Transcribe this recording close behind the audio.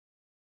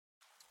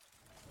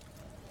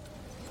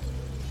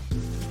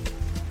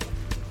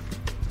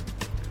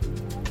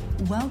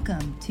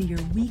Welcome to your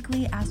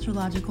weekly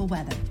astrological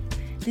weather.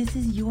 This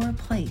is your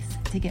place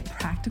to get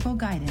practical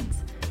guidance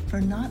for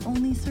not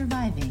only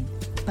surviving,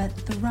 but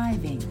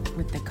thriving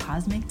with the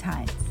cosmic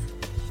tides.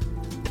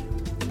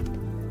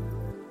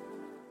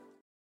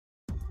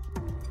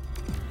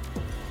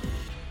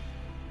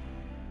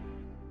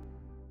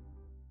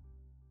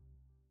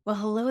 Well,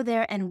 hello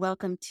there and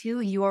welcome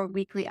to your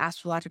weekly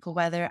astrological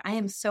weather. I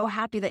am so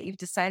happy that you've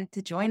decided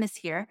to join us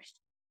here.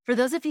 For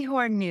those of you who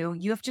are new,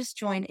 you have just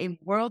joined a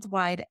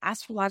worldwide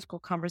astrological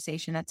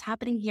conversation that's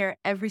happening here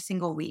every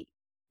single week.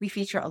 We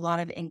feature a lot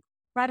of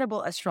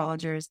incredible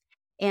astrologers,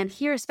 and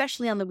here,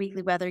 especially on the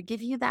weekly weather,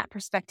 give you that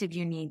perspective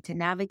you need to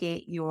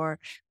navigate your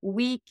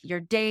week,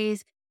 your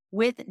days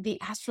with the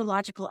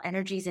astrological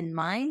energies in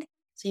mind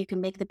so you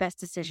can make the best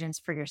decisions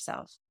for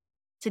yourself.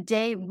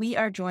 Today, we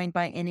are joined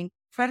by an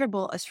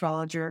incredible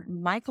astrologer,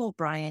 Mychal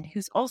Bryan,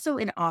 who's also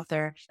an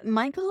author.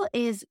 Mychal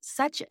is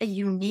such a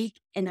unique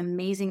and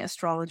amazing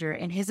astrologer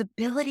in his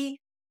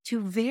ability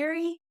to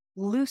very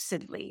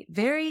lucidly,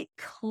 very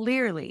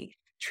clearly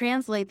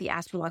translate the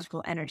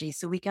astrological energy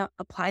so we can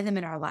apply them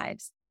in our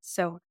lives.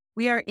 So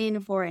we are in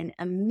for an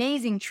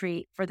amazing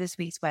treat for this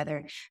week's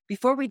weather.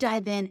 Before we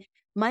dive in,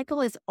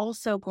 Mychal is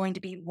also going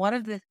to be one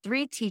of the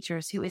 3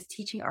 teachers who is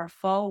teaching our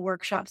fall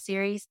workshop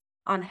series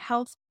on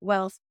health,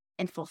 wealth,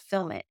 and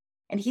fulfillment.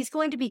 And he's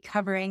going to be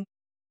covering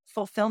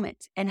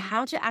fulfillment and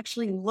how to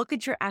actually look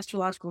at your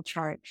astrological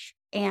chart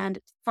and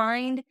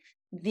find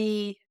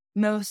the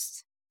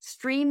most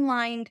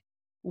streamlined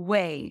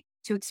way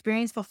to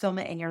experience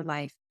fulfillment in your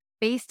life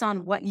based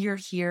on what you're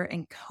here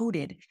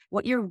encoded,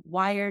 what you're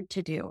wired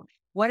to do,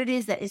 what it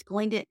is that is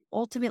going to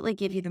ultimately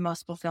give you the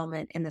most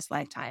fulfillment in this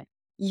lifetime.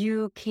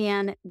 You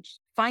can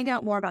find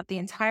out more about the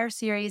entire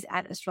series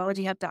at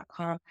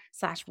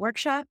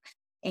astrologyhub.com/workshop.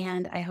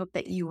 And I hope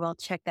that you will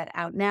check that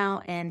out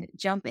now and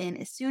jump in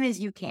as soon as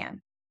you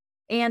can.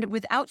 And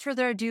without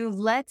further ado,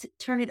 let's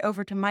turn it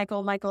over to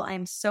Mychal. Mychal, I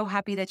am so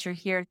happy that you're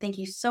here. Thank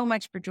you so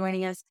much for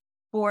joining us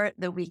for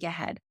the week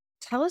ahead.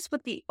 Tell us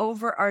what the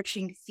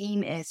overarching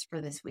theme is for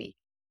this week.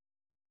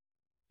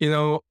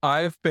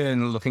 I've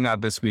been looking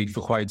at this week for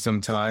quite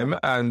some time,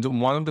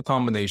 and one of the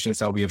combinations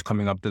that we have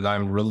coming up that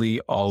I'm really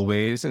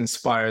always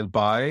inspired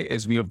by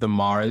is we have the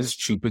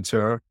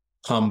Mars-Jupiter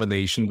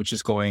combination, which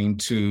is going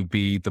to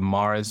be the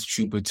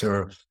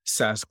Mars-Jupiter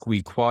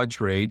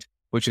sesquiquadrate,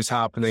 which is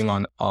happening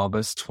on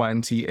August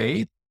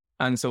 28th.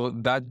 And so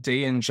that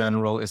day in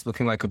general is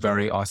looking like a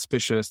very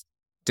auspicious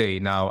day.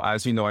 Now,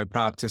 as you know, I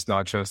practice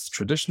not just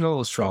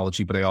traditional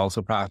astrology, but I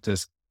also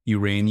practice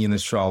Uranian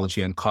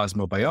astrology and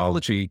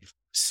cosmobiology.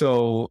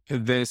 So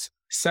this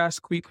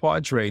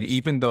sesquiquadrate,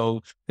 even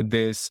though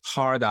this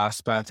hard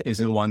aspect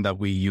isn't one that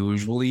we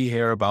usually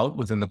hear about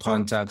within the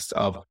context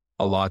of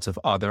a lot of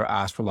other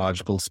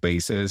astrological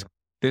spaces,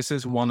 this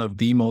is one of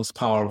the most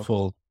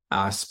powerful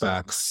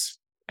aspects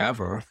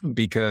ever,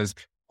 because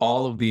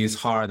all of these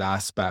hard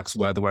aspects,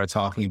 whether we're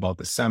talking about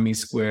the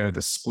semi-square,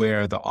 the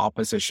square, the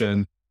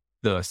opposition,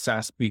 the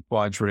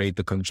sesquiquadrate,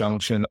 the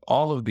conjunction,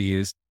 all of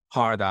these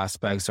hard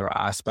aspects are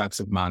aspects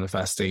of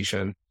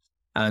manifestation.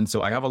 And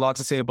so I have a lot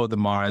to say about the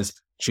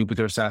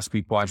Mars-Jupiter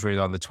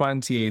sesquiquadrate on the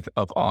 28th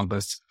of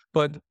August,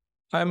 but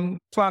I'm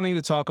planning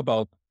to talk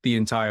about the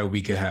entire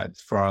week ahead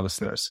for our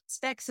listeners.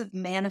 Aspects of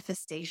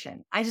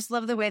manifestation. I just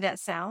love the way that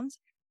sounds.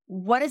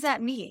 What does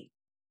that mean?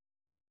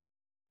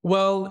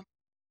 Well,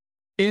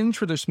 in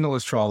traditional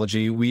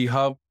astrology, we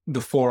have the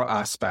 4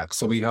 aspects.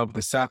 So we have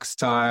the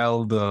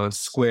sextile, the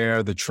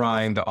square, the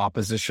trine, the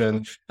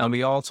opposition, and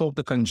we also have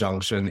the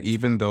conjunction,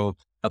 even though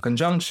a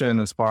conjunction,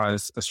 as far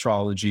as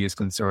astrology is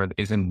concerned,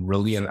 isn't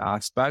really an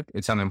aspect.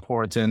 It's an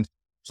important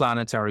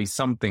planetary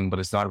something, but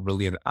it's not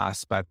really an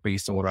aspect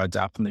based on what our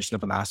definition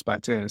of an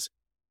aspect is.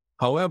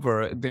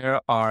 However,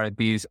 there are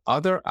these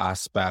other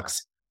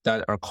aspects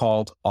that are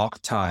called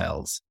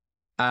octiles.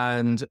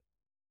 And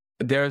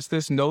there's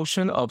this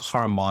notion of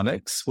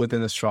harmonics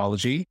within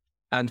astrology,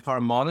 and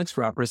harmonics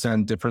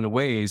represent different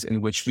ways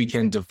in which we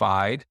can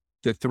divide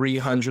the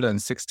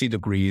 360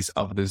 degrees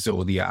of the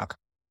zodiac.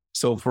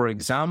 So, for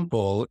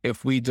example,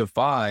 if we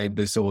divide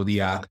the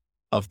zodiac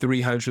of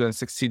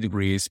 360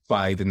 degrees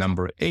by the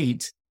number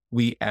 8,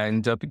 we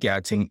end up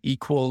getting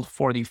equal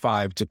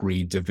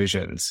 45-degree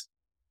divisions.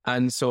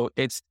 And so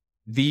it's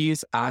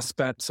these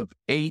aspects of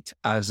 8,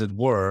 as it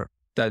were,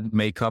 that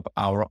make up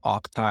our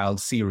octile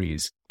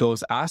series.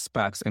 Those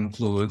aspects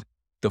include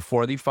the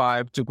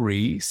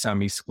 45-degree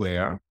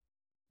semi-square,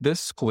 the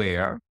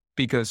square,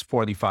 because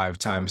 45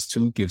 times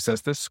 2 gives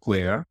us the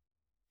square,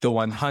 the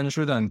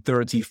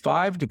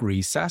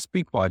 135-degree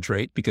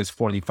sesquiquadrate, because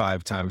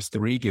 45 times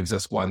 3 gives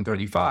us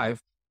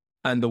 135,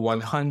 and the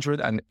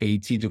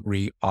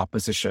 180-degree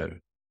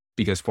opposition,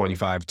 because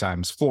 45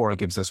 times 4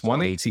 gives us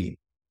 180.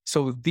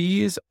 So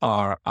these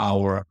are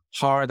our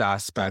hard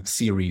aspect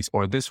series,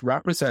 or this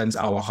represents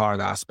our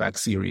hard aspect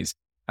series.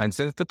 And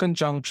since the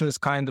conjunction is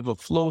kind of a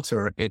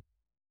floater, it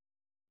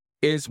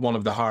is one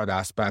of the hard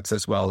aspects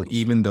as well,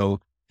 even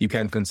though You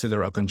can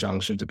consider a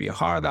conjunction to be a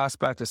hard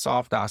aspect, a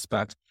soft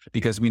aspect,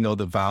 because we know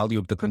the value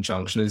of the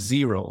conjunction is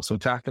 0. So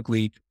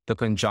technically, the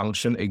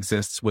conjunction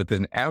exists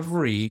within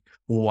every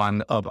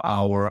one of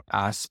our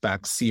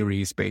aspect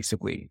series,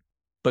 basically.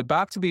 But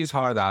back to these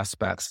hard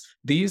aspects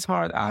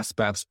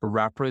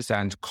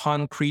represent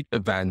concrete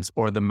events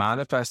or the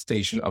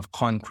manifestation of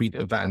concrete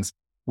events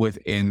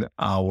within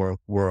our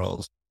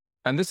world.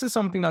 And this is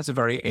something that's a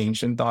very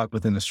ancient thought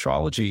within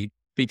astrology,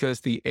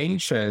 because the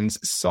ancients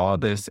saw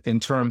this in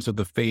terms of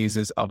the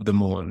phases of the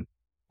moon.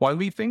 When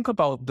we think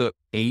about the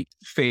 8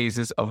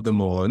 phases of the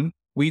moon,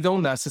 we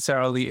don't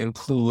necessarily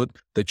include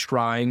the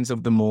trines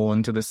of the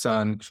moon to the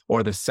sun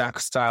or the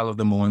sextile of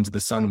the moon to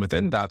the sun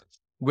within that.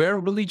 We're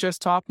really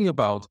just talking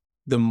about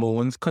the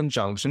moon's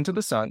conjunction to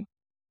the sun,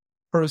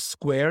 her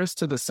squares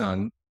to the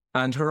sun,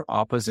 and her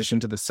opposition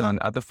to the sun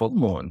at the full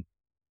moon.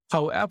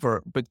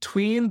 However,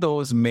 between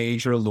those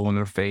major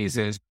lunar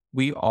phases,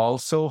 we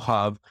also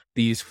have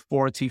these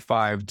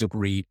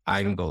 45-degree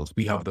angles.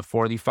 We have the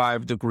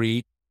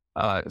 45-degree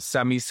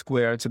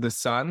semi-square to the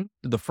sun,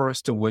 the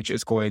first of which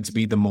is going to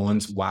be the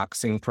moon's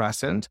waxing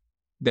crescent.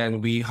 Then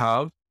we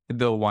have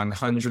the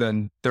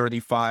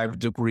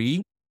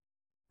 135-degree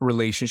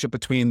relationship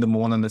between the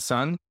moon and the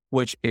sun,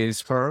 which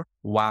is her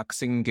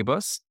waxing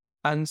gibbous.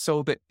 And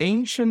so the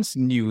ancients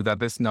knew that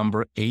this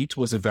number 8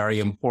 was a very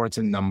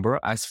important number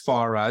as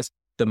far as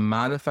the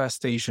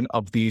manifestation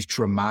of these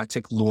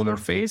dramatic lunar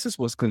phases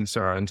was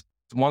concerned.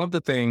 One of the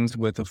things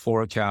with a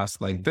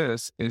forecast like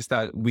this is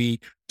that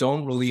we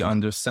don't really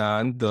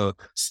understand the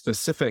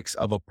specifics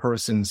of a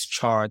person's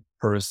chart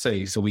per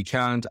se. So we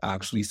can't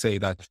actually say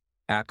that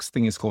X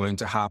thing is going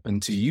to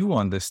happen to you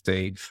on this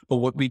day. But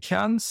what we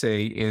can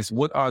say is,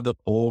 what are the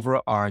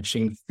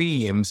overarching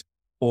themes,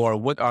 or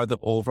what are the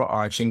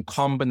overarching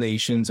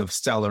combinations of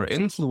stellar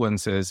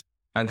influences,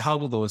 and how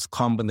will those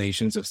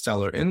combinations of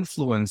stellar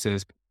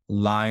influences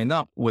line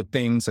up with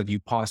things that you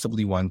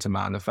possibly want to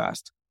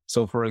manifest?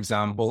 So, for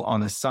example,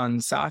 on a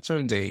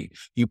Sun-Saturn day,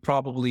 you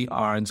probably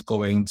aren't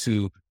going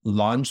to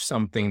launch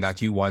something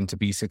that you want to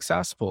be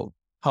successful.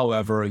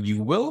 However,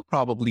 you will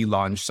probably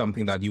launch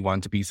something that you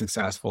want to be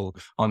successful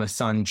on a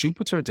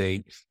Sun-Jupiter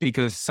day,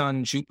 because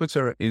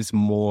Sun-Jupiter is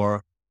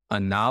more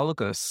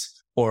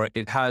analogous, or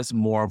it has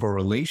more of a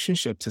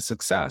relationship to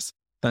success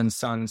than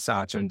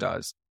Sun-Saturn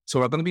does. So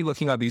we're going to be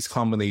looking at these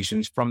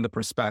combinations from the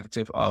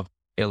perspective of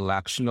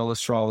electional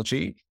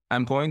astrology.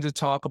 I'm going to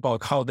talk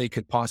about how they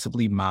could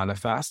possibly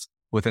manifest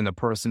within a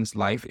person's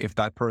life if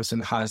that person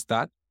has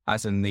that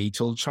as a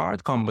natal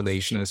chart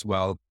combination as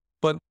well.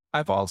 But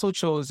I've also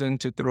chosen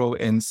to throw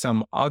in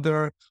some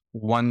other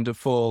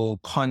wonderful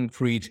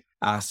concrete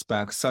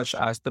aspects, such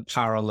as the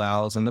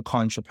parallels and the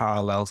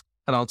contraparallels.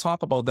 And I'll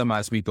talk about them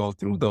as we go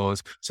through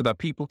those so that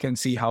people can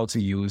see how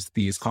to use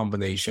these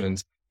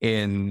combinations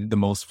in the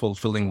most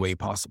fulfilling way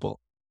possible.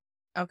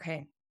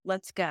 Okay,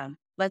 let's go.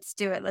 Let's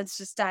do it. Let's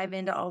just dive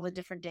into all the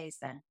different days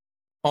then.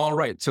 All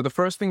right. So the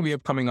first thing we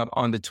have coming up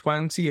on the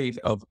 28th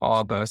of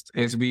August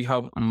is we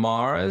have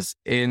Mars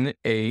in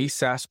a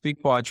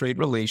sesquiquadrate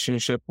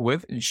relationship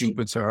with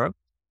Jupiter.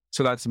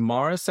 So that's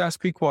Mars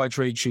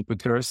sesquiquadrate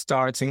Jupiter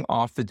starting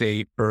off the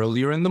day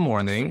earlier in the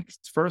morning.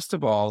 First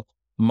of all,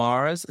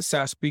 Mars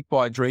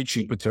sesquiquadrate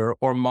Jupiter,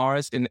 or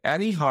Mars in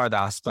any hard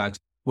aspect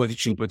with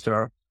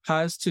Jupiter,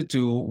 has to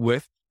do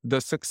with the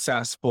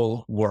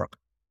successful work.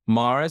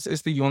 Mars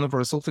is the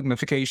universal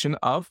signification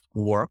of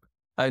work,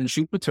 and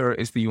Jupiter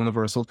is the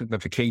universal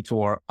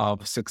significator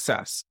of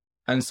success.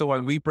 And so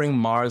when we bring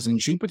Mars and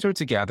Jupiter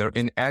together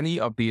in any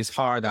of these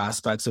hard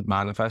aspects of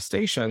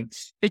manifestation,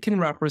 it can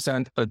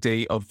represent a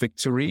day of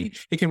victory,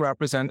 it can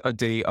represent a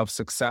day of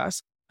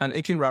success, and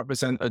it can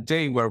represent a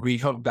day where we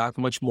have that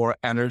much more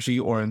energy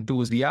or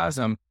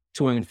enthusiasm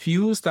to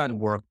infuse that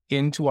work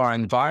into our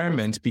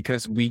environment,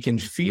 because we can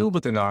feel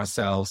within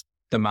ourselves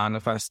the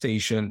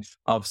manifestation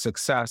of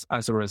success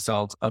as a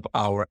result of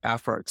our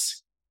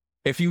efforts.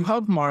 If you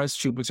have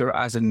Mars-Jupiter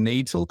as a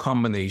natal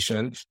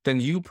combination,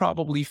 then you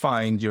probably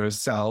find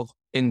yourself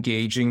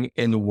engaging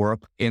in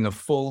work in a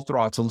full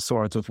throttle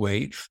sort of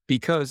way,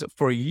 because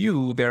for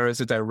you, there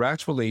is a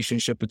direct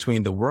relationship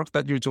between the work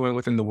that you're doing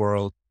within the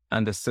world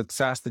and the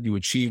success that you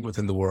achieve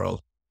within the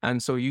world.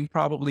 And so you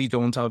probably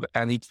don't have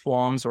any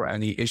qualms or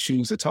any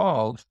issues at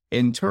all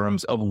in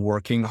terms of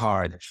working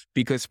hard,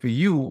 because for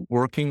you,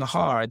 working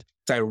hard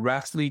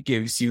directly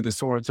gives you the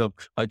sort of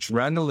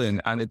adrenaline,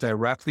 and it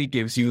directly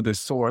gives you the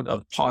sort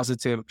of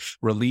positive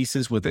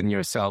releases within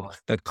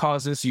yourself that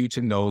causes you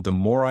to know, the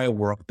more I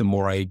work, the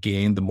more I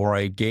gain, the more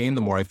I gain,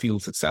 the more I feel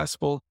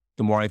successful,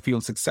 the more I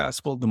feel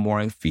successful, the more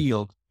I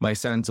feel my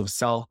sense of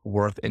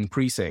self-worth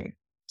increasing.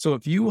 So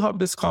if you have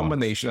this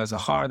combination as a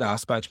hard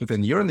aspect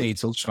within your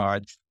natal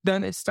chart,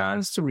 then it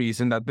stands to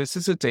reason that this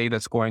is a day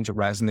that's going to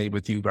resonate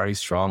with you very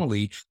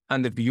strongly.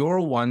 And if you're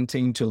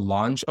wanting to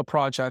launch a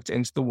project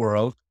into the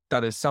world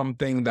that is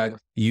something that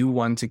you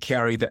want to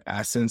carry the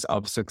essence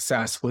of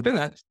success within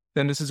it,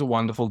 then this is a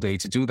wonderful day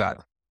to do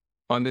that.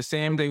 On the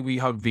same day, we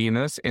have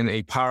Venus in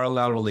a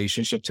parallel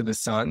relationship to the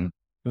sun.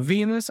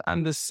 Venus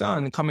and the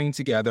sun coming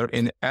together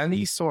in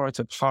any sort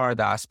of hard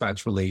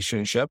aspect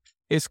relationship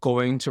is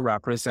going to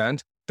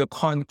represent the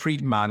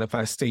concrete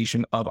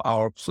manifestation of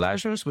our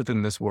pleasures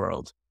within this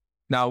world.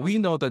 Now, we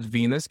know that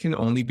Venus can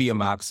only be a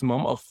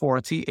maximum of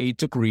 48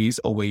 degrees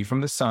away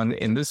from the sun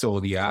in the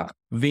zodiac.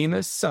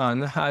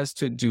 Venus-Sun has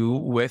to do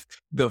with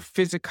the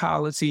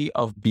physicality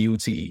of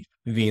beauty.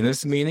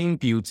 Venus meaning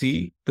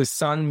beauty, the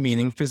sun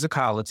meaning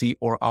physicality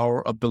or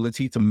our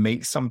ability to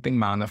make something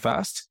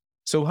manifest.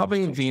 So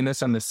having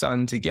Venus and the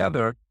sun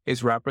together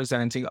is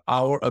representing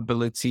our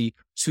ability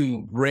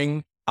to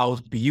bring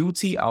out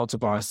beauty out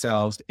of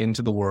ourselves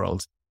into the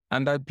world.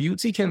 And that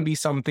beauty can be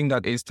something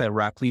that is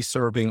directly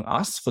serving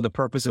us for the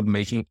purpose of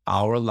making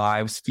our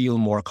lives feel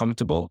more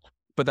comfortable.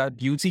 But that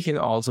beauty can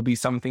also be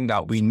something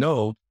that we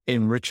know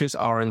enriches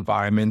our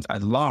environment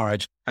at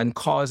large and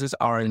causes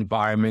our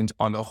environment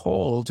on the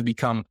whole to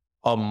become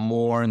a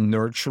more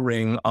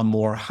nurturing, a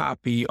more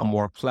happy, a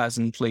more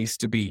pleasant place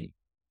to be.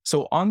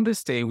 So on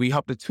this day, we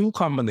have the two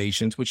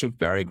combinations, which are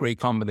very great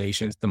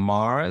combinations, the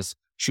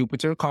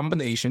Mars-Jupiter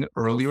combination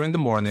earlier in the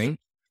morning,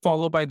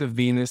 followed by the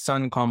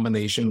Venus-Sun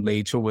combination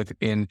later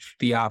within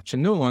the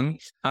afternoon.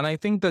 And I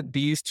think that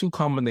these two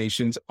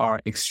combinations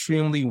are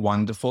extremely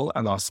wonderful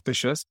and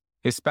auspicious,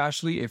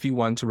 especially if you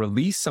want to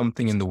release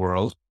something in the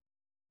world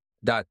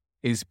that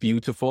is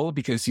beautiful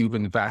because you've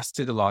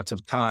invested a lot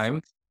of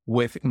time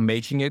with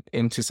making it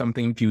into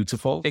something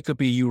beautiful. It could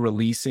be you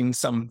releasing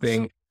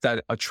something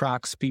that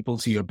attracts people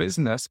to your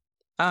business.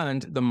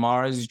 And the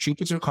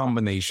Mars-Jupiter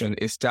combination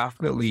is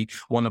definitely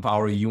one of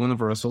our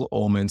universal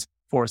omens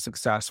for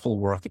successful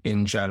work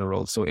in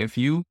general. So if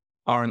you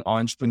are an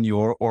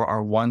entrepreneur or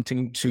are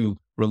wanting to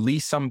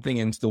release something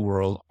into the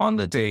world on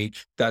the day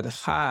that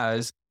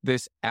has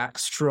this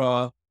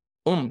extra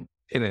in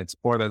it,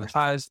 or that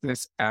has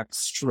this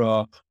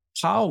extra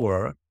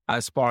power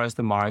as far as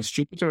the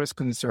Mars-Jupiter is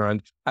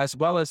concerned, as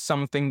well as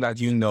something that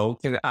you know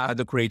can add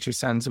a greater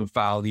sense of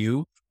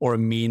value or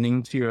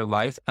meaning to your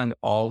life and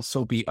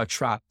also be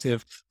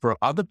attractive for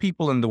other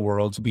people in the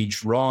world to be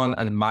drawn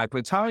and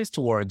magnetized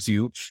towards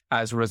you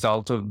as a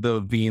result of the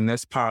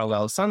Venus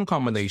parallel Sun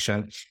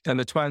combination, then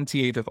the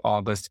 28th of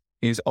August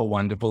is a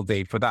wonderful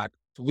day for that.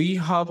 We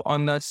have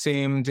on that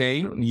same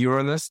day,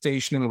 Uranus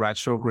stationing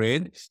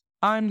retrograde.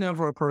 I'm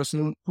never a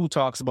person who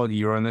talks about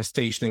Uranus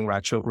stationing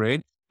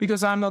retrograde,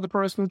 because I'm not the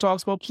person who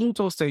talks about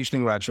Pluto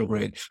stationing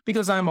retrograde,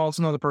 because I'm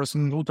also not the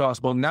person who talks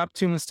about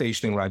Neptune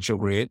stationing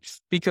retrograde,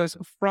 because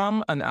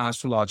from an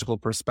astrological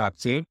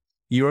perspective,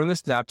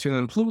 Uranus, Neptune,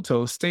 and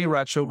Pluto stay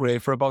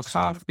retrograde for about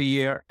half the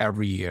year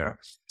every year.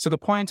 So the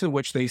point at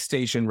which they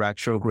station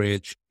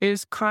retrograde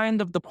is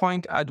kind of the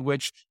point at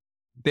which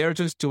they're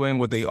just doing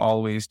what they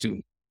always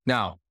do.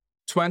 Now,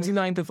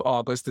 29th of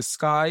August, the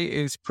sky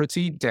is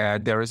pretty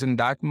dead. There isn't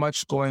that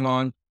much going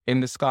on in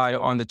the sky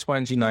on the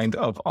 29th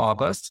of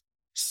August.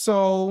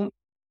 So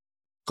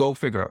go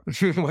figure.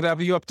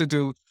 Whatever you have to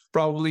do,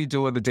 probably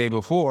do it the day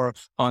before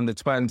on the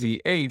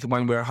 28th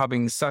when we're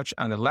having such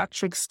an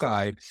electric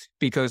sky,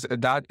 because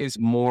that is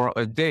more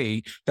a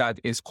day that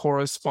is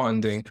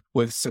corresponding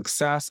with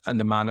success and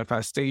the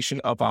manifestation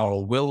of our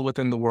will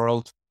within the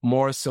world,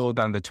 more so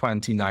than the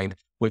 29th,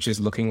 which is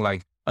looking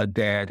like a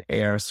dead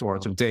air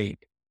sort of day.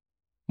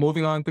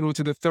 Moving on through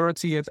to the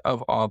 30th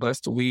of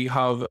August, we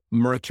have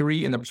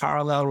Mercury in a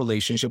parallel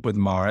relationship with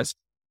Mars.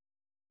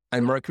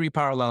 And Mercury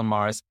parallel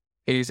Mars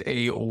is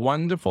a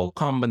wonderful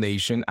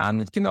combination,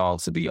 and it can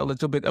also be a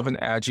little bit of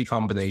an edgy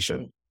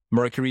combination.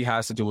 Mercury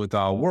has to do with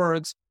our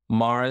words.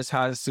 Mars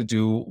has to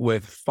do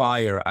with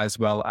fire as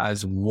well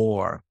as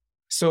war.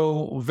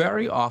 So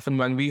very often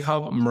when we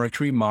have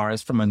Mercury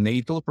Mars from a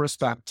natal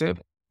perspective,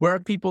 we're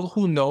people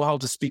who know how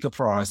to speak up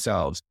for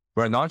ourselves.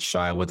 We're not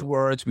shy with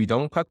words. We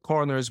don't cut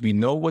corners. We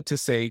know what to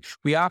say.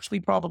 We actually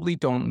probably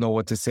don't know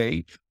what to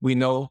say. We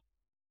know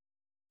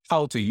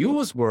how to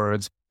use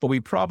words, but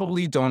we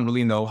probably don't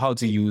really know how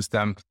to use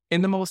them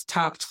in the most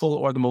tactful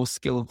or the most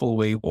skillful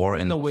way, or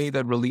in a way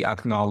that really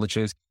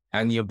acknowledges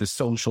any of the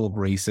social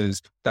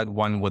graces that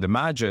one would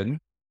imagine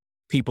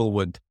people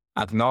would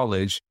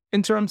acknowledge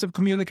in terms of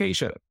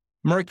communication.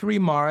 Mercury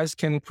Mars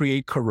can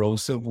create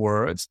corrosive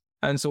words.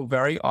 And so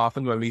very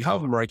often when we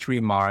have Mercury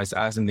Mars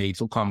as a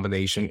natal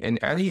combination in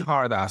any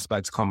hard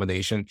aspects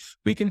combination,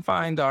 we can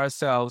find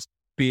ourselves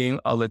being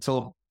a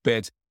little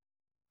bit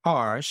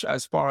harsh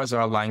as far as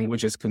our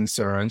language is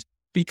concerned,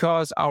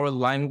 because our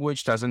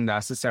language doesn't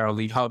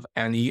necessarily have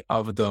any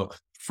of the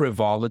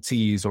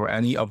frivolities or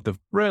any of the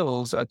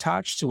frills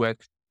attached to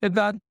it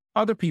that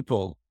other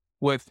people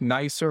with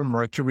nicer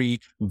Mercury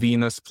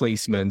Venus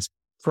placements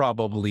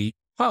probably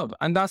have.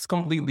 And that's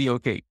completely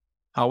okay.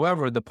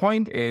 However, the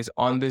point is,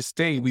 on this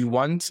day, we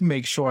want to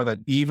make sure that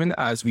even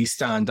as we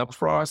stand up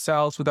for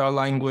ourselves with our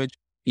language,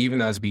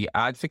 even as we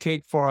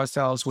advocate for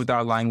ourselves with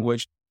our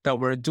language, that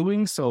we're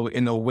doing so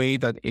in a way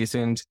that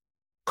isn't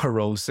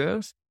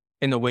corrosive,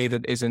 in a way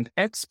that isn't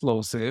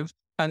explosive,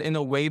 and in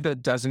a way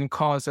that doesn't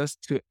cause us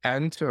to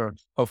enter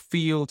a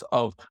field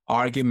of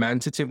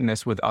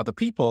argumentativeness with other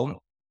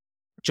people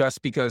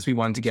just because we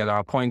want to get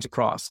our point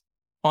across.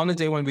 On a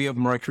day when we have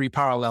Mercury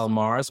parallel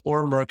Mars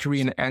or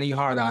Mercury in any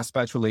hard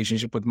aspect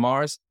relationship with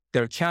Mars,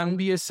 there can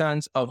be a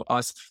sense of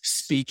us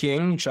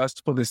speaking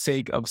just for the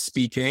sake of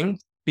speaking,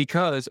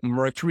 because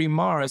Mercury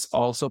Mars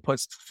also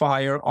puts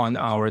fire on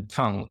our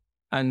tongue.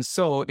 And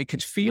so it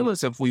could feel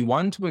as if we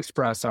want to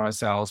express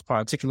ourselves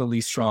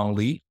particularly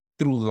strongly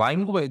through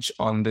language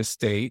on this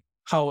day.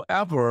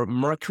 However,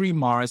 Mercury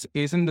Mars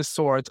isn't the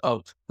sort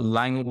of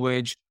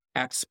language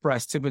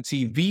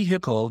expressivity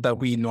vehicle that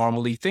we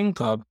normally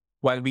think of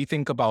when we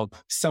think about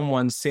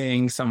someone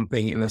saying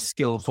something in a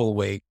skillful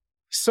way.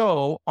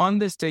 So on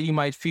this day, you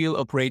might feel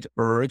a great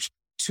urge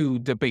to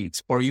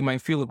debate, or you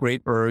might feel a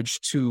great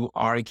urge to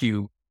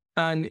argue.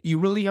 And you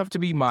really have to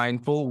be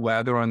mindful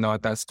whether or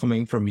not that's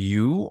coming from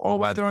you or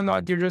whether or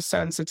not you're just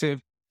sensitive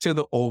to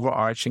the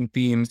overarching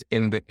themes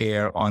in the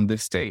air on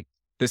this day.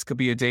 This could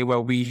be a day where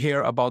we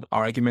hear about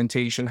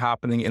argumentation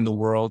happening in the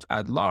world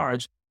at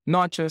large,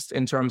 not just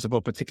in terms of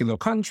a particular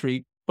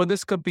country, but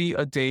this could be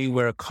a day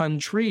where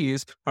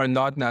countries are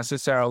not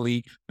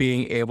necessarily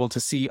being able to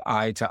see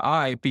eye to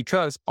eye,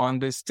 because on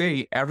this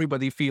day,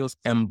 everybody feels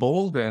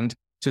emboldened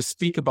to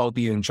speak about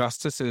the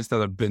injustices that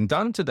have been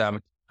done to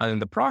them. And in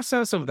the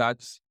process of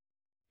that,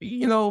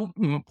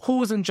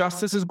 whose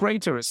injustice is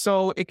greater?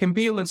 So it can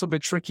be a little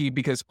bit tricky,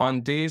 because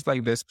on days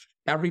like this,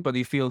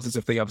 everybody feels as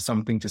if they have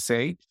something to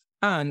say.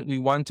 And we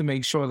want to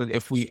make sure that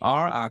if we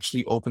are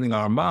actually opening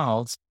our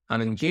mouths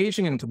and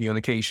engaging in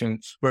communication,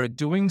 we're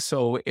doing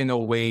so in a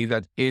way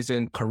that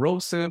isn't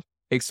corrosive,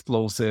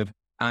 explosive,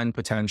 and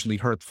potentially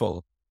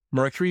hurtful.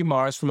 Mercury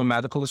Mars, from a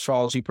medical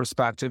astrology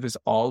perspective, is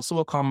also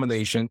a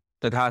combination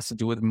that has to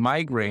do with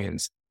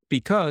migraines,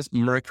 because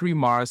Mercury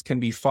Mars can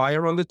be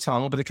fire on the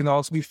tongue, but it can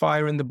also be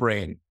fire in the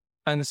brain.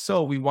 And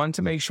so we want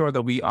to make sure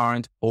that we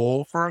aren't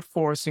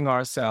over-forcing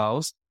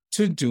ourselves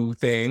to do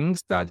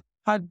things that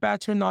had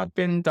better not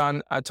been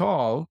done at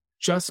all,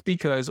 just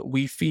because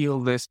we feel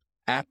this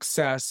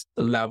excess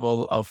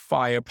level of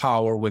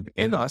firepower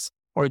within us,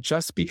 or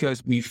just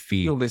because we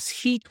feel this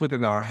heat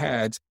within our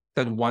heads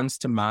that wants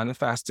to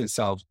manifest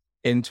itself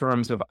in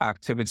terms of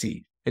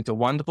activity. It's a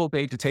wonderful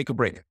day to take a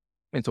break.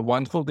 It's a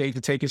wonderful day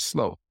to take it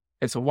slow.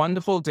 It's a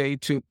wonderful day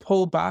to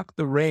pull back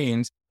the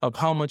reins of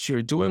how much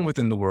you're doing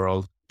within the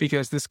world,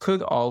 because this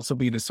could also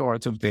be the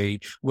sort of day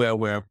where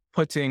we're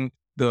putting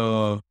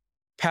the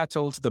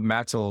pedal to the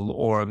metal,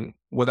 or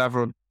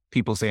whatever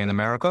people say in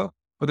America.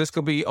 But this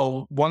could be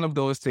one of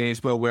those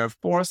days where we're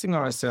forcing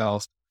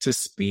ourselves to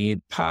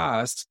speed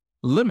past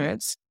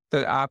limits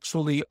that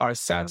actually are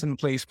set in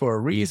place for a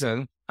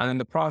reason. And in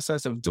the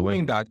process of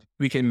doing that,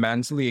 we can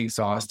mentally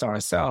exhaust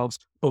ourselves,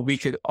 but we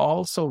could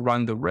also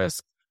run the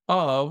risk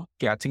of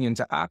getting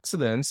into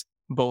accidents,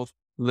 both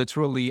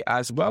literally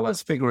as well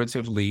as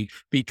figuratively,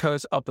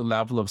 because of the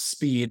level of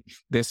speed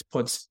this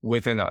puts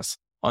within us.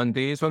 On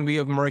days when we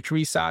have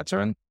Mercury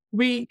Saturn,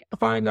 we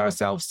find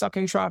ourselves stuck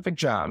in traffic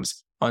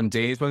jams. On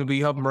days when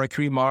we have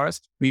Mercury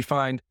Mars, we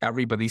find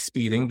everybody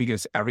speeding,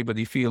 because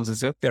everybody feels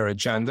as if their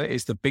agenda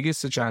is the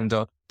biggest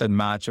agenda that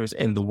matters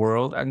in the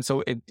world. And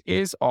so it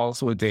is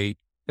also a day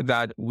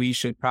that we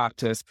should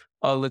practice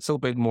a little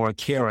bit more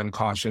care and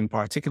caution,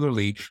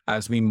 particularly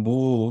as we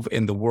move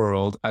in the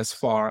world as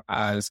far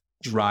as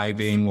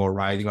driving or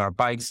riding our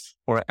bikes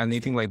or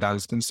anything like that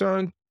is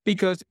concerned,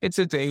 because it's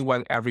a day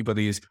when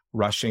everybody is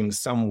rushing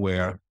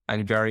somewhere.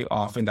 And very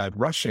often that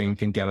rushing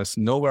can get us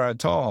nowhere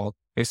at all,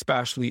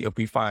 especially if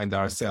we find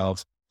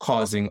ourselves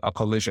causing a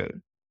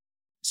collision.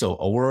 So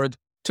a word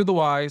to the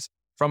wise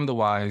from the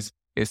wise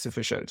is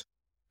sufficient.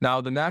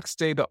 Now, the next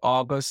day, the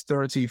August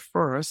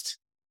 31st,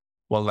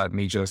 well, let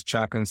me just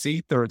check and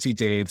see. 30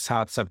 days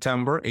had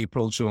September,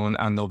 April, June,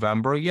 and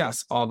November.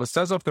 Yes, August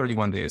does have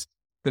 31 days.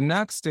 The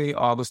next day,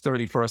 August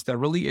 31st, there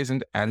really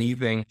isn't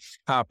anything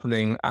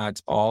happening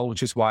at all,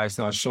 which is why it's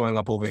not showing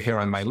up over here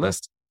on my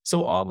list.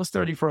 So August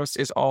 31st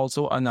is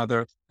also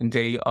another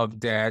day of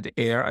dead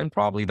air, and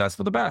probably that's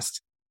for the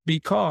best,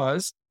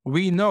 because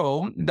we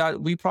know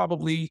that we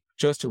probably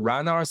just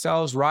ran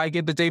ourselves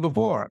ragged the day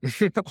before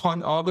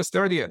on August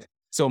 30th.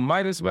 So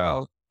might as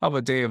well have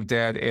a day of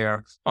dead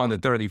air on the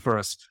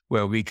 31st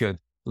where we could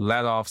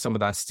let off some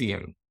of that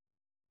steam.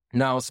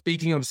 Now,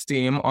 speaking of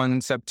steam,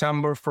 on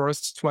September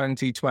 1st,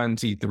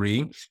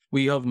 2023,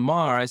 we have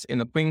Mars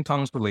in a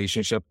quincunx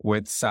relationship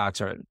with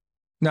Saturn.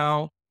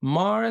 Now,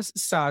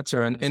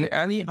 Mars-Saturn in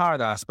any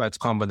hard aspect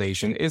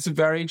combination is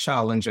very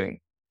challenging.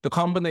 The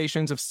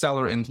combinations of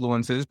stellar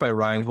influences by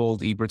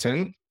Reinhold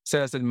Eberton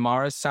says that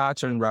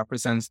Mars-Saturn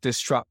represents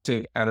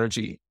destructive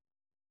energy.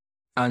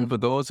 And for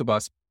those of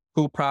us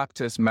who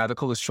practice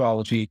medical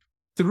astrology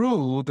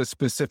through the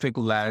specific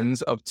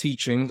lens of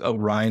teachings of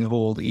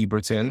Reinhold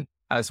Eberton,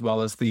 as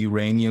well as the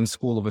Uranian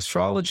School of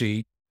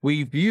Astrology,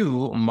 we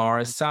view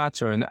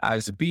Mars-Saturn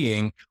as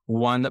being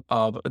one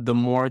of the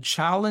more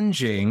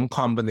challenging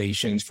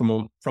combinations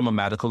from a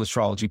medical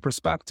astrology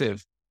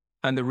perspective.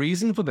 And the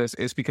reason for this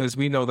is because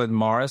we know that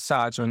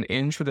Mars-Saturn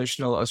in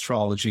traditional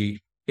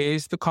astrology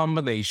is the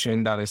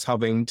combination that is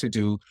having to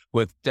do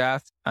with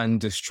death and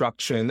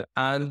destruction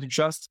and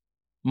just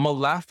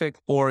malefic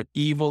or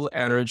evil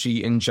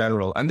energy in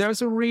general. And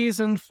there's a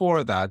reason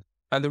for that.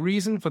 And the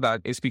reason for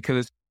that is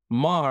because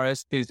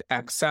Mars is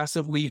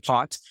excessively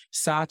hot,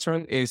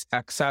 Saturn is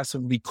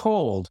excessively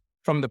cold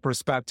from the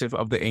perspective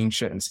of the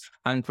ancients.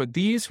 And for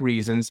these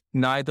reasons,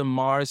 neither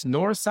Mars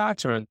nor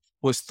Saturn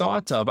was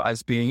thought of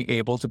as being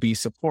able to be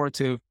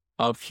supportive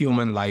of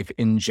human life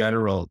in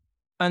general.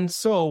 And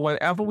so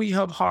whenever we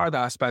have hard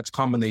aspects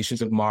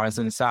combinations of Mars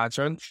and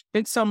Saturn,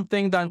 it's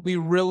something that we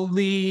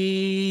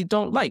really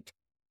don't like.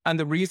 And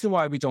the reason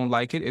why we don't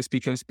like it is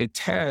because it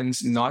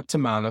tends not to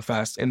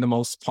manifest in the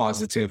most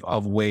positive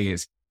of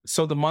ways.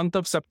 So the month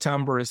of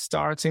September is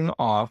starting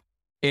off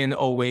in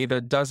a way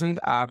that doesn't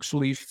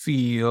actually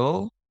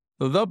feel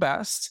the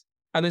best.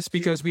 And it's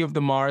because we have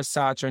the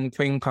Mars-Saturn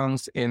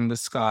quincunx in the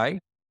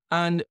sky.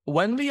 And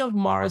when we have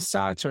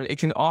Mars-Saturn, it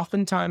can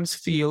oftentimes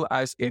feel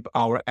as if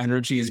our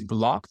energy is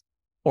blocked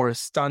or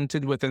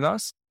stunted within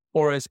us,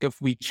 or as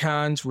if we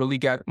can't really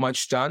get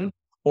much done,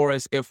 or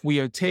as if we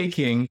are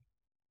taking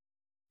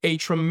a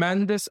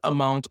tremendous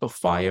amount of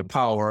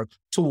firepower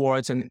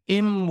towards an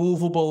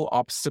immovable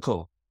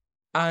obstacle.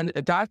 And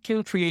that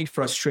can create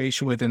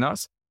frustration within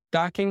us.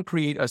 That can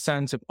create a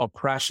sense of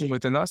oppression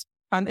within us.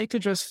 And it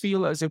could just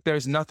feel as if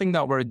there's nothing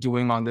that we're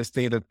doing on this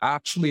day that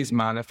actually is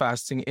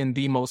manifesting in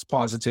the most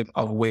positive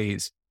of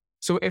ways.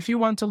 So if you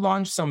want to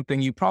launch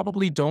something, you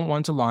probably don't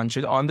want to launch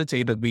it on the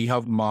day that we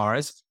have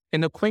Mars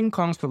in a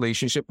quincunx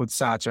relationship with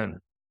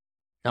Saturn.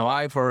 Now,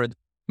 I've heard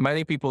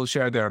many people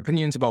share their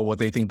opinions about what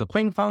they think the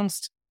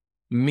quincunx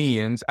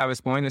means. I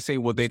was going to say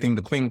what they think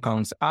the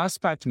quincunx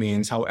aspect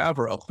means.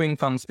 However, a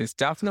quincunx is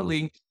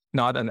definitely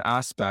not an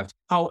aspect.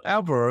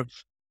 However,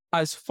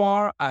 as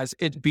far as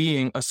it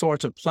being a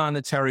sort of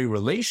planetary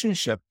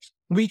relationship,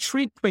 we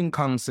treat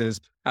quincunxes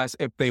as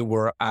if they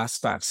were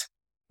aspects.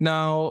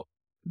 Now,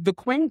 the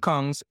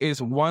quincunx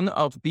is one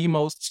of the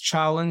most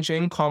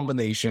challenging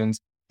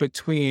combinations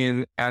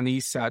between any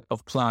set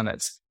of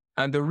planets.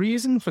 And the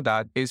reason for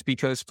that is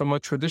because from a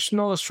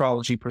traditional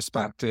astrology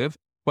perspective,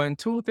 when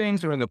two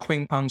things are in a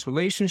quincunx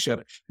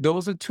relationship,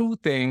 those are two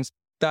things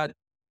that,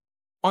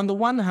 on the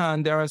one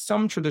hand, there are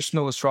some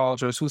traditional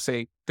astrologers who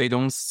say they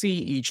don't see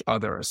each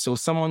other. So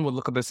someone would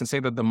look at this and say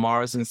that the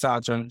Mars and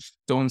Saturn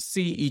don't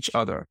see each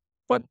other.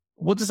 But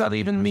what does that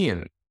even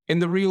mean? In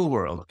the real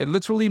world, it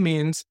literally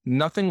means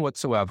nothing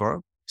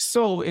whatsoever.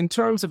 So in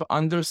terms of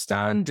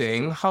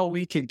understanding how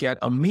we could get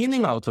a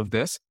meaning out of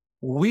this,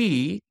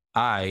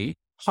 I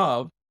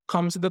have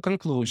come to the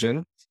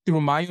conclusion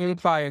through my own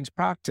client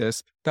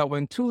practice that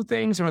when two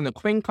things are in a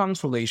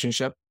quincunx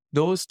relationship,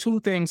 those two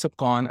things have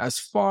gone as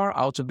far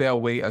out of their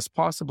way as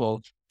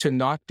possible to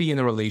not be in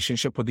a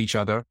relationship with each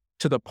other,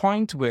 to the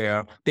point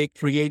where they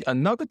create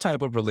another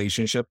type of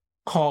relationship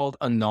called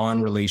a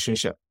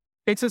non-relationship.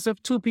 It's as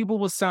if two people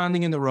were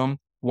standing in the room,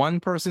 one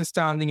person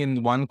standing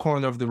in one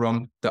corner of the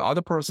room, the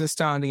other person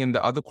standing in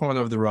the other corner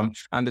of the room,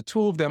 and the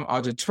two of them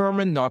are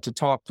determined not to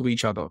talk to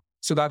each other.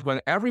 So that when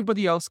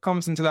everybody else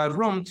comes into that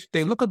room,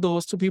 they look at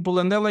those two people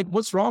and they're like,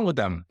 what's wrong with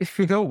them?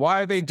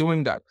 Why are they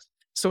doing that?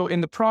 So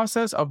in the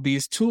process of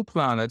these two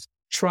planets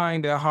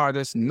trying their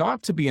hardest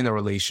not to be in a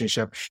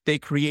relationship, they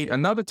create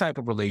another type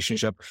of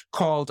relationship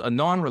called a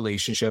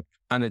non-relationship,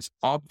 and it's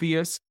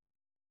obvious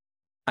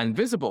and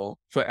visible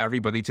for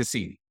everybody to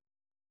see.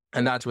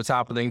 And that's what's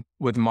happening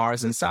with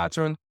Mars and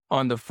Saturn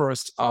on the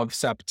 1st of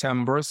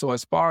September. So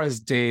as far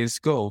as days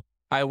go,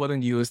 I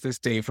wouldn't use this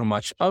day for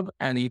much of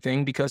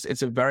anything because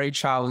it's a very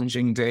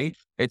challenging day.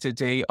 It's a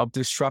day of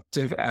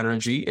destructive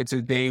energy. It's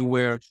a day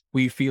where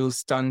we feel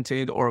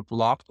stunted or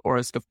blocked, or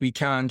as if we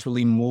can't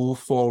really move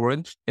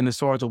forward in the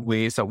sort of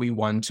ways that we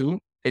want to.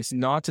 It's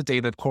not a day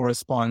that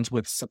corresponds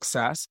with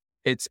success.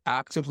 It's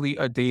actively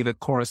a day that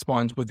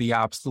corresponds with the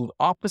absolute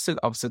opposite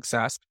of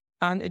success,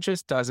 and it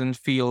just doesn't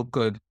feel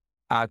good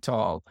at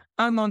all.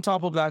 And on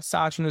top of that,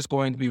 Saturn is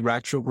going to be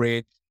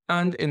retrograde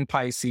and in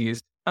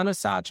Pisces. And a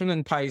Saturn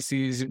in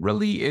Pisces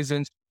really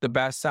isn't the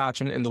best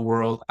Saturn in the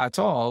world at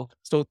all.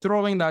 So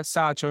throwing that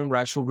Saturn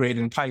retrograde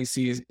in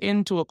Pisces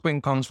into a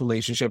quincunx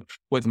relationship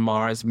with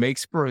Mars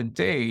makes for a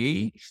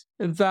day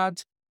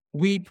that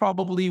we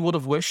probably would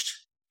have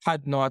wished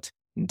had not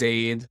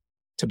dayed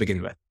to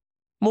begin with.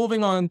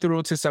 Moving on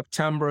through to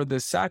September the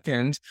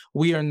 2nd,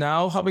 we are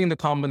now having the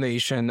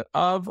combination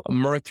of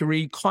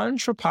Mercury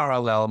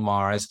contra-parallel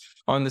Mars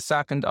on the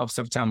 2nd of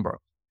September.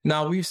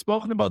 Now, we've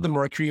spoken about the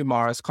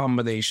Mercury-Mars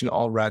combination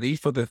already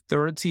for the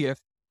 30th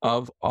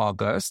of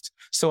August,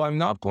 so I'm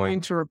not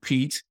going to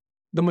repeat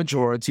the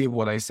majority of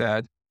what I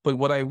said, but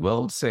what I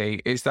will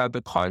say is that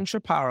the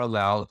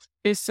contra-parallel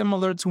is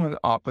similar to an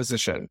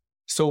opposition.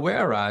 So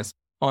whereas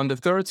on the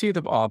 30th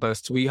of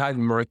August, we had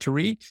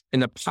Mercury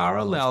in a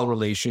parallel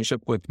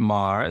relationship with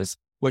Mars,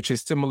 which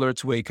is similar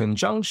to a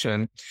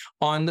conjunction,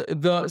 on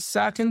the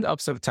 2nd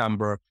of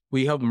September,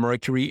 we have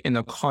Mercury in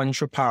a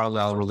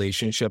contra-parallel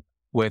relationship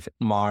with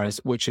Mars,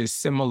 which is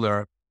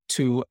similar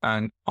to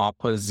an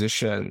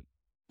opposition.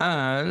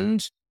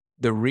 And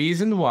the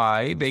reason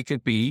why they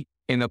could be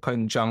in a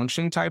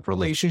conjunction type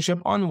relationship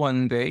on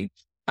one day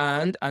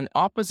and an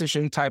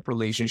opposition type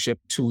relationship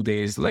 2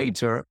 days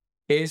later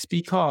is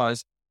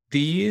because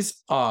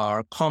these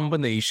are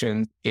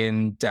combinations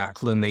in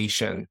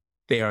declination.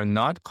 They are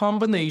not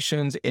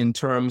combinations in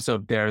terms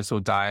of their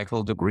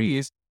zodiacal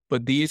degrees,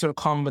 but these are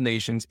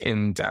combinations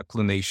in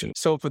declination.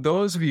 So for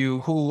those of you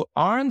who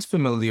aren't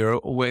familiar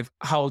with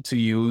how to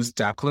use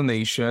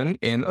declination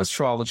in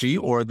astrology,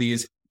 or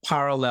these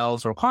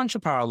parallels or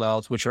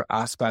contraparallels, which are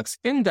aspects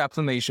in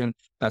declination,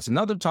 that's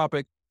another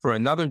topic for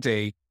another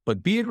day.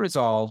 But be it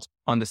resolved,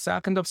 on the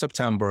 2nd of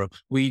September,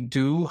 we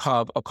do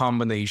have a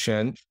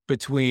combination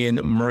between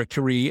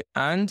Mercury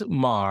and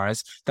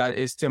Mars that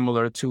is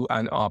similar to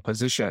an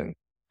opposition.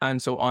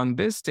 And so on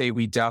this day,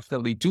 we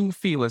definitely do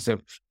feel as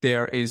if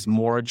there is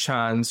more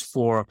chance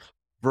for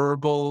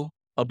verbal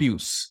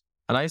abuse.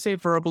 And I say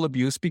verbal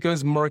abuse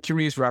because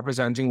Mercury is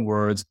representing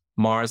words,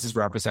 Mars is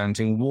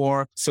representing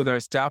war. So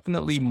there's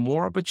definitely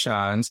more of a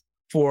chance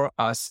for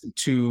us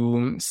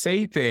to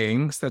say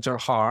things that are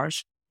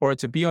harsh, or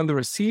to be on the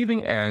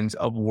receiving end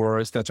of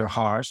words that are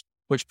harsh,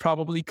 which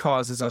probably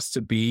causes us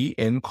to be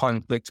in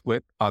conflict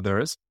with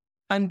others.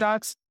 And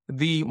that's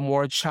the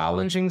more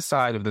challenging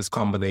side of this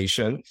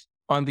combination.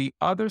 On the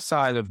other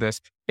side of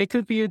this, it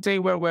could be a day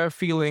where we're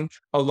feeling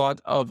a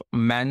lot of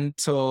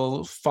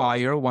mental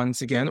fire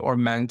once again, or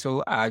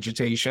mental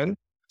agitation.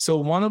 So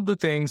one of the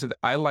things that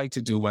I like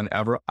to do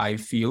whenever I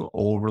feel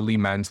overly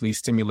mentally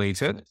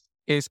stimulated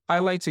is I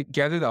like to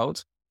get it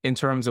out in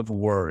terms of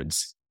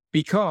words.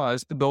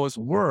 Because those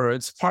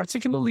words,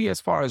 particularly as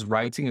far as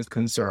writing is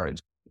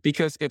concerned,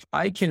 because if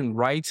I can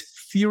write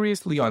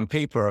furiously on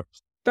paper,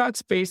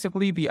 that's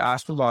basically the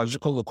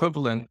astrological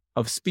equivalent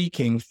of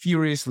speaking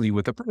furiously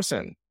with a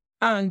person.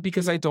 And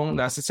because I don't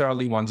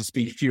necessarily want to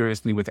speak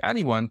furiously with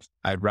anyone,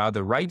 I'd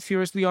rather write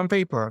furiously on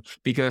paper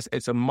because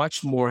it's a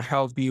much more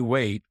healthy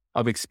way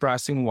of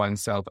expressing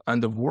oneself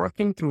and of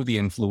working through the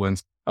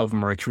influence of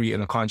Mercury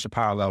in a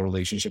contraparallel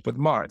relationship with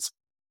Mars.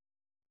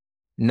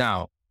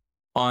 Now,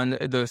 on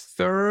the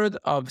 3rd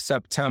of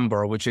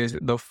September, which is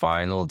the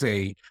final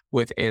day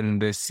within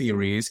this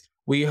series,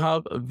 we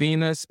have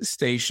Venus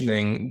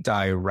stationing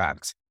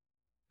direct.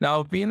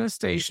 Now, Venus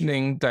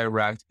stationing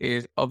direct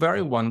is a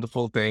very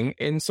wonderful thing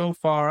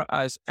insofar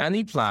as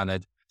any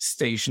planet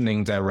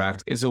stationing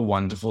direct is a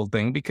wonderful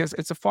thing, because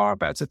it's a far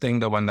better thing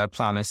than when that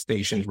planet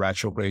stationed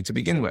retrograde to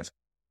begin with.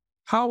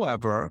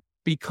 However,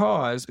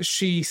 because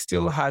she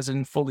still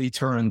hasn't fully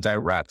turned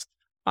direct,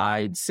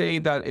 I'd say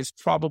that it's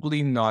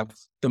probably not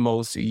the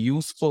most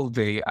useful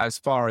day as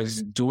far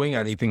as doing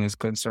anything is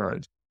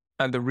concerned.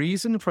 And the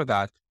reason for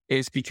that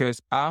is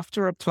because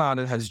after a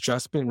planet has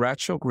just been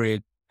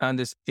retrograde and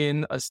is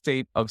in a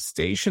state of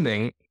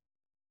stationing,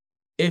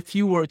 if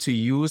you were to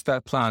use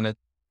that planet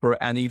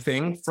for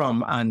anything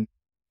from an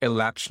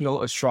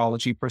electional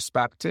astrology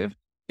perspective,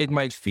 it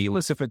might feel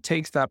as if it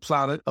takes that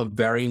planet a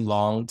very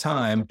long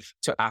time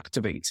to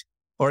activate.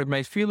 Or it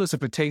might feel as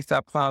if it takes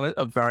that planet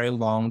a very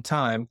long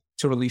time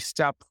to really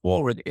step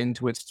forward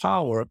into its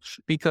power,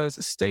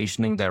 because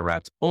stationing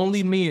direct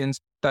only means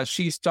that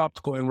she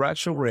stopped going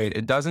retrograde.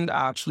 It doesn't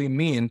actually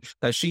mean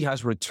that she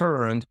has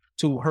returned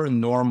to her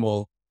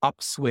normal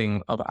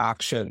upswing of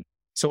action.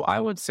 So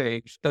I would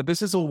say that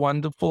this is a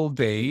wonderful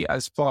day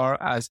as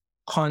far as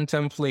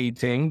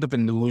contemplating the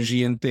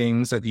Venusian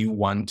things that you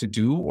want to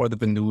do, or the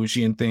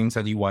Venusian things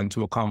that you want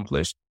to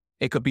accomplish.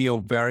 It could be a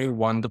very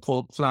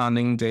wonderful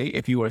planning day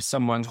if you are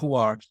someone who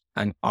are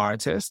an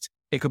artist.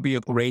 It could be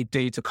a great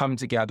day to come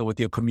together with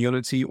your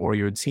community or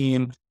your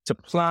team to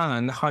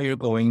plan how you're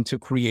going to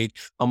create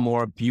a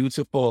more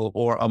beautiful,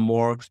 or a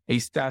more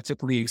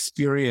aesthetically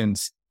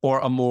experienced, or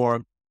a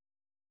more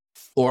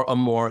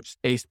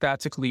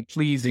aesthetically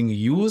pleasing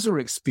user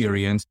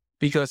experience,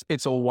 because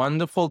it's a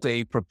wonderful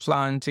day for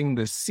planting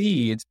the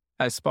seeds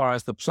as far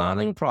as the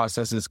planning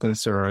process is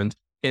concerned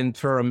in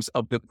terms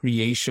of the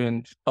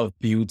creation of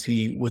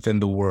beauty within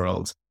the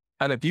world.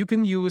 And if you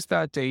can use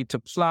that day to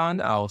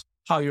plan out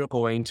how you're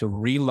going to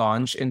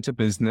relaunch into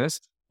business,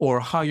 or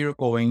how you're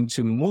going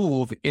to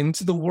move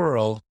into the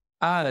world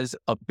as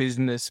a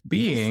business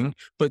being,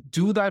 but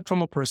do that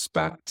from a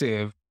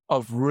perspective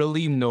of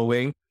really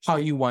knowing how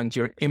you want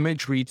your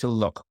imagery to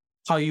look,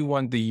 how you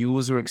want the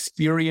user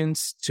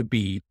experience to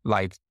be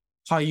like,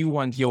 how you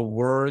want your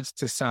words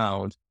to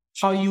sound,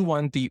 how you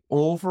want the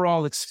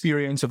overall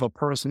experience of a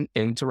person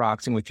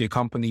interacting with your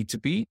company to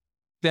be,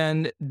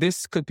 then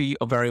this could be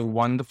a very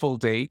wonderful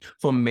day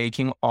for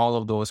making all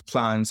of those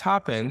plans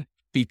happen.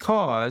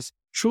 Because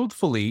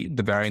truthfully,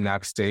 the very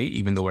next day,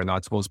 even though we're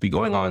not supposed to be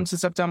going on to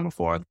September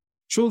 4th,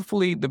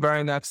 truthfully, the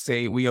very next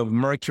day, we have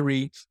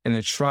Mercury in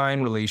a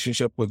trine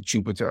relationship with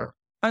Jupiter.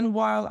 And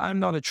while I'm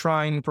not a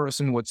trine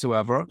person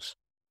whatsoever,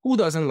 who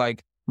doesn't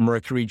like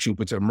Mercury,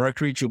 Jupiter?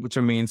 Mercury,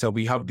 Jupiter means that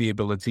we have the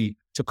ability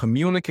to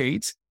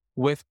communicate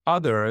with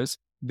others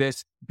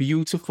this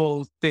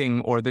beautiful thing,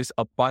 or this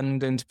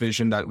abundant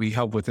vision that we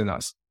have within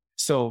us.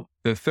 So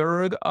the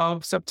 3rd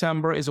of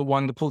September is a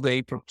wonderful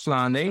day for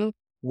planning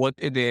what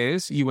it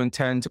is you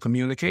intend to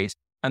communicate.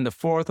 And the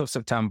 4th of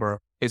September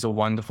is a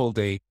wonderful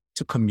day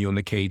to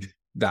communicate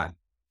that.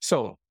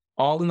 So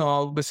all in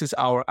all, this is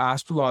our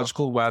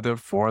astrological weather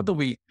for the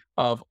week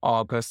of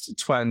August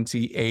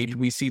 28th.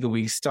 We see the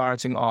week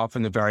starting off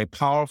in a very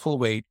powerful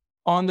way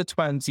on the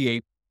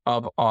 28th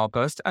of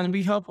August. And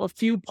we have a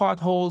few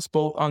potholes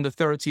both on the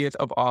 30th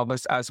of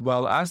August as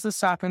well as the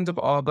 2nd of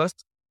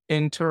August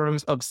in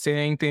terms of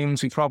saying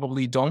things we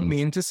probably don't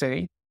mean to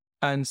say.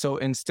 And so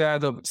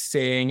instead of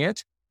saying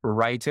it,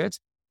 write it.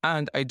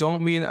 And I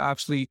don't mean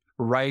actually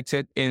write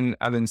it in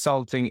an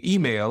insulting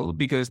email,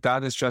 because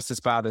that is just as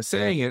bad as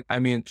saying it. I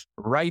mean,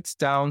 write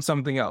down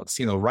something else,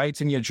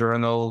 write in your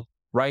journal,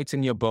 write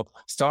in your book,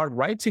 start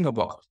writing a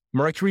book.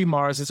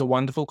 Mercury-Mars is a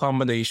wonderful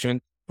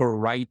combination for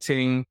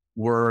writing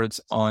words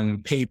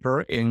on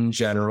paper in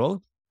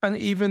general. And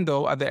even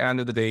though at the end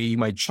of the day, you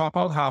might chop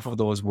out half of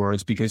those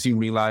words because you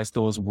realize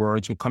those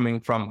words were coming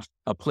from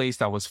a place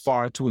that was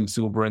far too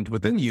exuberant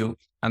within you,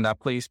 and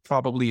that place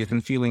probably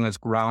isn't feeling as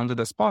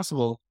grounded as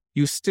possible,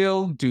 you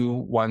still do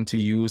want to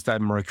use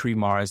that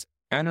Mercury-Mars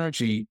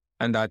energy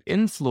and that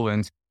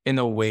influence in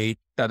a way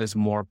that is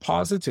more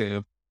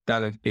positive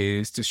than it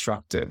is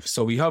destructive.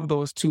 So we have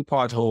those two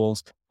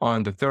potholes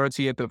on the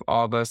 30th of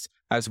August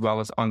as well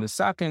as on the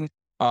 2nd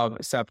of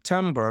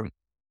September.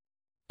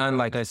 And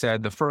like I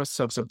said, the 1st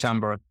of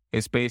September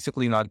is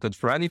basically not good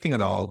for anything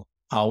at all.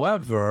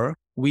 However,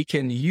 we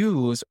can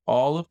use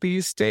all of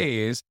these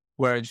days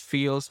where it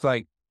feels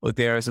like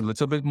there's a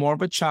little bit more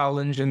of a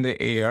challenge in the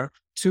air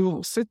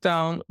to sit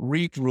down,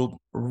 regroup,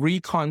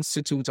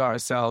 reconstitute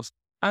ourselves,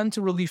 and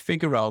to really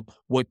figure out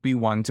what we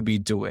want to be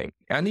doing.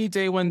 Any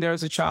day when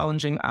there's a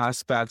challenging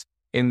aspect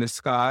in the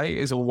sky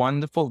is a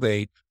wonderful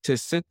day to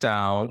sit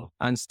down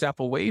and step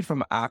away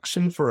from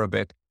action for a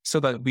bit so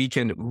that we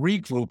can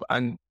regroup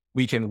and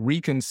we can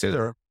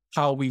reconsider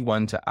how we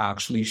want to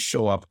actually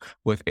show up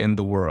within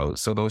the world.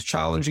 So those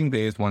challenging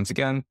days, once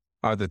again,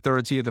 are the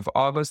 30th of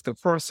August, the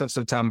 1st of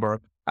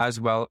September, as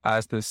well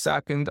as the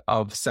 2nd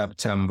of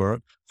September.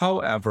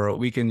 However,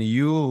 we can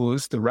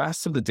use the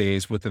rest of the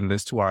days within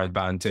this to our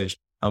advantage,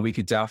 and we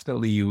could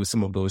definitely use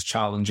some of those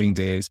challenging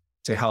days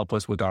to help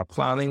us with our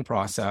planning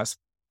process,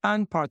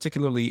 and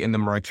particularly in the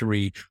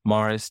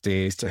Mercury-Mars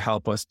days to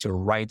help us to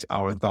write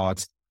our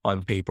thoughts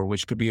on paper,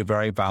 which could be a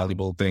very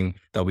valuable thing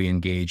that we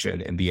engage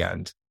in the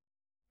end.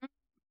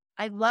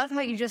 I love how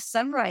you just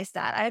summarized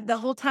that. The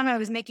whole time I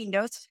was making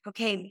notes,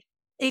 okay,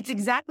 it's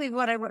exactly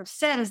what I would have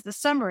said as the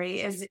summary,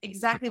 is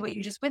exactly what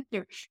you just went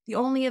through. The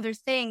only other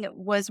thing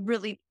was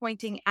really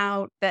pointing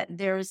out that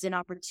there's an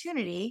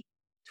opportunity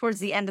towards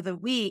the end of the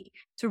week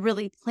to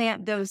really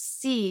plant those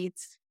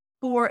seeds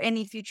for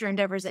any future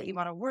endeavors that you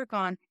want to work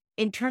on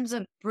in terms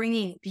of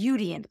bringing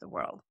beauty into the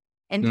world,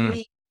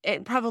 and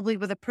probably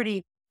with a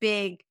pretty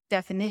big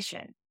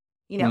definition,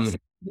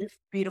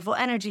 beautiful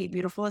energy,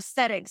 beautiful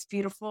aesthetics,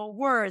 beautiful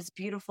words,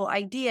 beautiful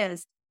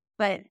ideas,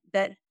 but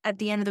that at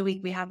the end of the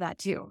week, we have that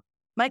too.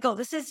 Mychal,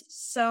 this is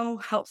so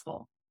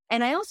helpful.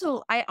 And I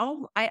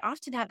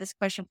often have this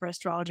question for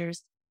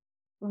astrologers: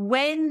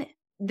 when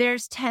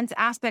there's tense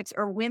aspects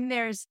or when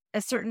there's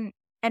a certain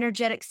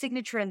energetic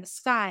signature in the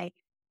sky,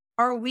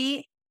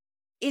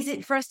 is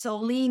it for us to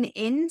lean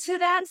into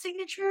that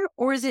signature,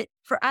 or is it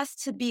for us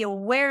to be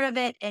aware of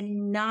it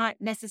and not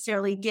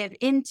necessarily give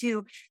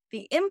into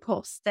the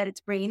impulse that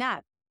it's bringing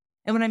up?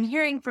 And what I'm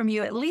hearing from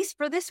you, at least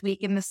for this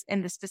week in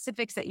the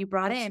specifics that you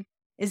brought in,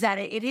 is that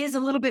it is a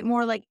little bit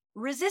more like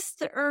resist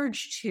the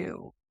urge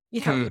to,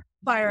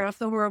 fire off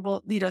the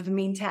horrible, the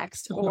mean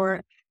text,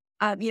 or,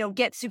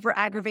 get super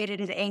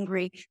aggravated and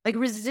angry. Like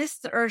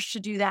resist the urge to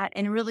do that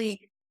and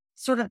really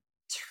sort of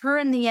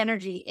turn the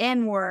energy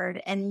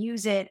inward and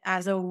use it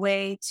as a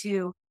way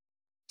to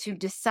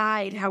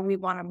decide how we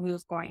want to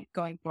move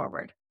going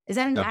forward. Is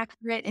that an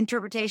accurate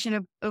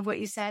interpretation of what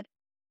you said?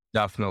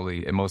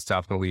 Definitely. It most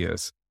definitely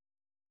is.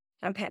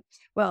 Okay.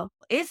 Well,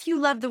 if you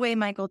love the way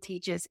Mychal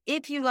teaches,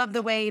 if you love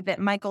the way that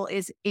Mychal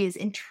is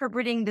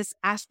interpreting this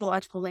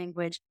astrological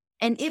language,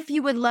 and if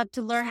you would love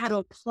to learn how to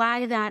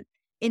apply that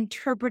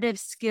interpretive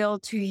skill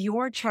to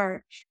your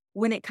chart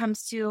when it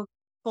comes to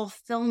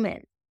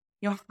fulfillment,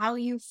 how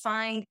you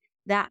find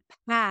that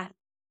path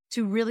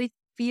to really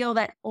feel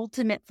that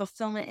ultimate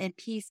fulfillment and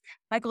peace.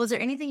 Mychal, is there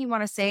anything you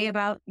want to say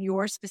about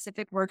your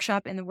specific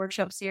workshop in the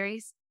workshop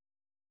series?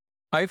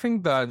 I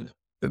think that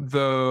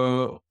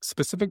the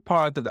specific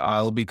part that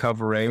I'll be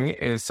covering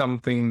is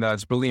something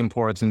that's really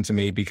important to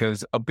me,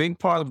 because a big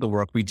part of the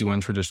work we do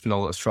in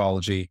traditional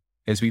astrology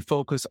is we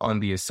focus on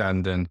the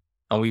ascendant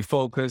and we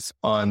focus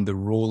on the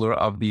ruler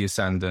of the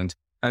ascendant.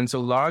 And so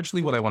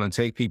largely what I want to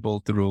take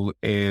people through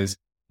is,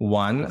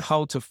 one,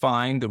 how to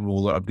find the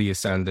ruler of the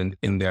ascendant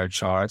in their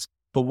charts,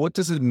 but what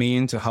does it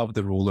mean to have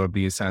the ruler of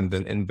the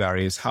ascendant in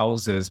various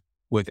houses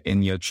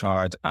within your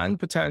chart, and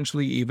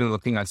potentially even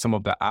looking at some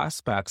of the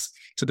aspects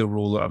to the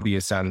ruler of the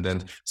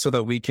ascendant so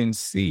that we can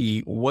see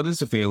what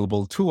is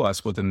available to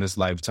us within this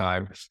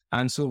lifetime.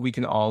 And so we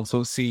can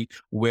also see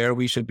where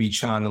we should be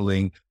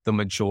channeling the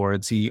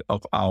majority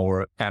of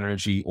our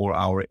energy or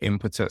our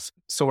impetus.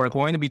 So we're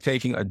going to be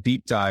taking a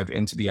deep dive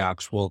into the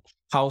actual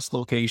house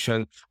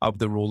location of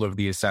the ruler of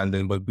the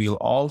ascendant, but we'll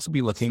also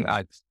be looking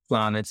at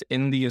planets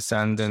in the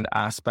ascendant,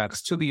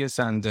 aspects to the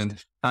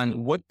ascendant,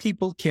 and what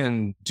people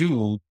can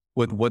do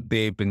with what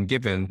they've been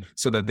given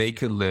so that they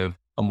could live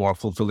a more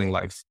fulfilling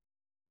life.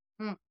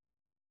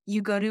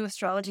 You go to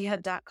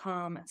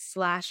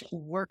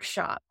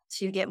astrologyhub.com/workshop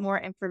to get more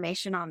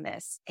information on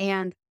this.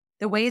 And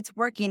the way it's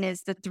working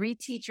is the 3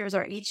 teachers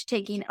are each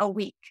taking a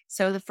week.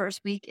 So the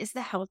first week is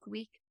the health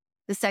week.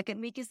 The second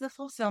week is the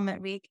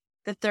fulfillment week.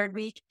 The third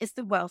week is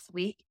the wealth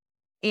week.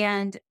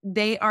 And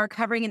they are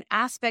covering an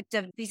aspect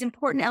of these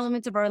important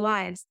elements of our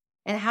lives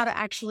and how to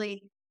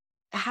actually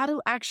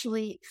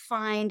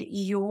find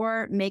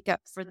your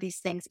makeup for these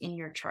things in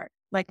your chart,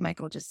 like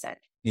Mychal just said.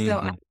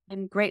 So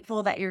I'm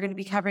grateful that you're going to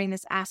be covering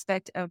this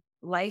aspect of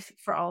life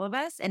for all of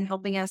us and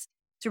helping us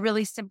to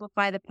really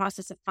simplify the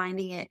process of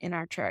finding it in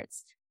our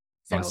charts.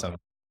 So Awesome.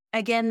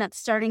 Again, that's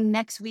starting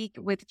next week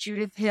with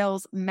Judith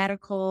Hill's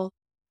medical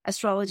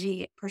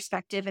astrology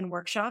perspective and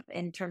workshop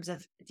in terms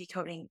of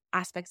decoding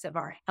aspects of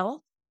our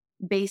health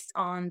based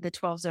on the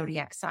 12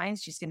 zodiac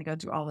signs. She's going to go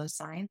through all those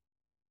signs.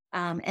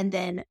 And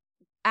then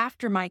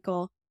after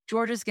Mychal,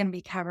 Georgia's going to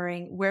be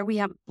covering where we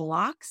have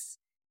blocks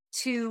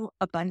to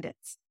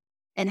abundance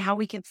and how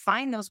we can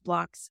find those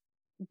blocks,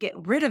 get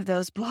rid of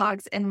those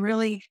blocks, and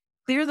really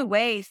clear the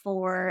way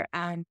for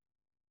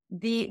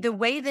the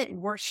way that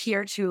we're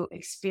here to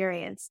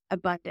experience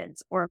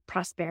abundance or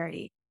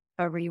prosperity,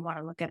 however you want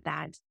to look at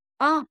that.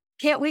 Oh,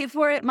 can't wait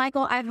for it,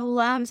 Mychal. I've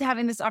loved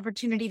having this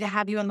opportunity to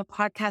have you on the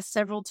podcast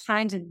several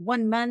times in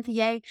 1 month.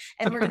 Yay.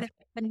 And we're going to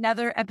have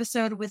another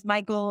episode with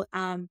Mychal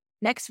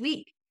next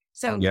week.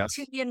 So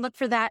tune in, look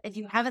for that. If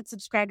you haven't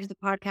subscribed to the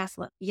podcast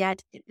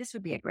yet, this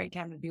would be a great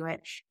time to do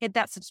it. Hit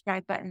that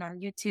subscribe button on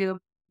YouTube,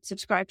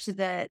 subscribe to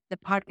the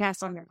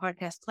podcast on your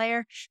podcast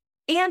player,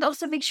 and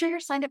also make sure you're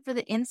signed up for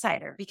the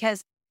Insider,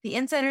 because the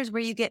Insider is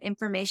where you get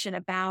information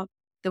about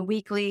the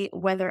weekly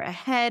weather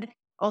ahead,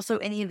 also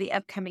any of the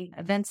upcoming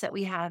events that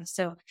we have.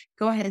 So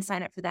go ahead and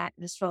sign up for that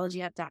at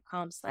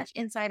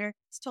astrologyhub.com/insider.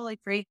 It's totally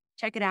free.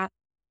 Check it out.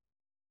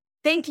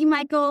 Thank you,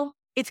 Mychal.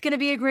 It's going to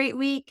be a great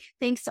week.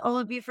 Thanks to all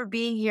of you for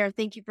being here.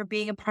 Thank you for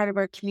being a part of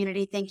our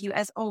community. Thank you,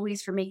 as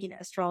always, for making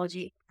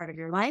astrology part of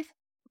your life.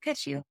 We'll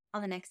catch you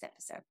on the next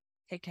episode.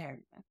 Take care,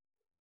 everyone.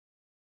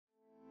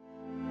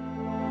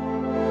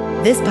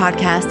 This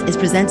podcast is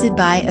presented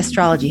by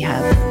Astrology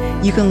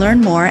Hub. You can learn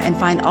more and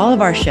find all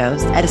of our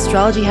shows at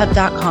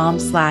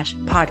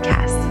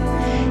astrologyhub.com/podcast.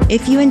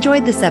 If you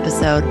enjoyed this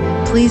episode,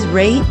 please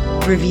rate,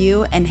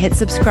 review, and hit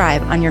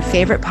subscribe on your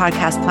favorite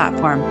podcast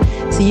platform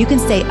so you can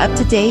stay up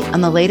to date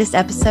on the latest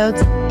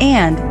episodes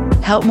and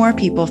help more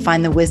people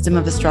find the wisdom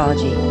of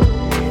astrology.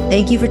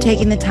 Thank you for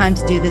taking the time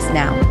to do this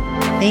now.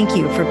 Thank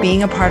you for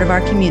being a part of our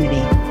community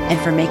and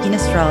for making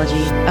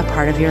astrology a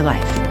part of your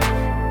life.